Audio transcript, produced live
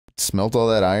smelt all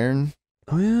that iron?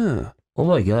 Oh, yeah. Oh,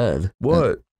 my God.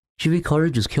 What? Jimmy Carter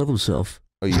just killed himself.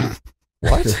 Oh, you...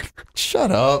 What?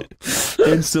 Shut up.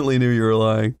 Instantly knew you were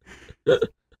lying.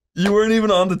 You weren't even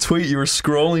on the tweet. You were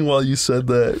scrolling while you said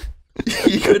that.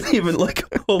 You couldn't even, like,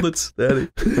 hold it steady.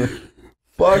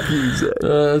 Fuck you, Zach.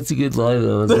 That's a good line,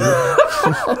 though.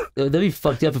 That'd be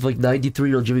fucked up if, like,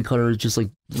 93-year-old Jimmy Carter just, like,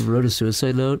 wrote a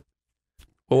suicide note.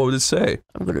 Well, what would it say?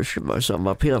 I'm gonna shit myself.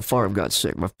 My peanut farm got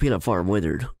sick. My peanut farm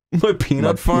withered. My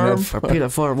peanut farm? My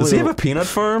peanut farm withered. Does he have a peanut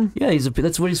farm? Yeah,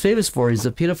 that's what he's famous for. He's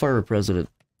a peanut farmer president.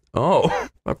 Oh.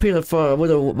 My peanut farm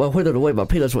withered away. My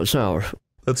peanuts went sour.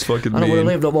 That's fucking mean. I don't want to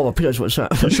live no more. My peanuts went sour.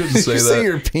 You shouldn't say that. Say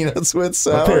your peanuts went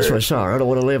sour. My peanuts went sour. I don't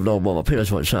want to live no more. My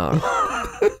peanuts went sour.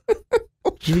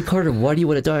 Jimmy Carter, why do you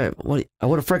want to die? I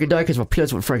want to freaking die because my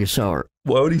peanuts went freaking sour.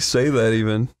 Why would he say that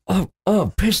even? Oh,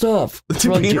 I'm pissed off.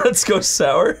 Do peanuts go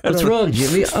sour? What's wrong,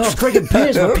 Jimmy? Oh, I'm freaking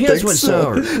pissed. My peanuts went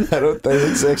sour. I don't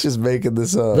think Zach's just making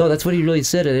this up. No, that's what he really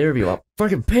said in an interview. I'm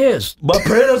freaking pissed. My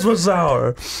peanuts went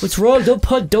sour. What's wrong?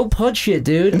 Don't punch shit,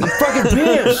 dude. I'm fucking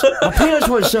pissed. My peanuts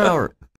went sour.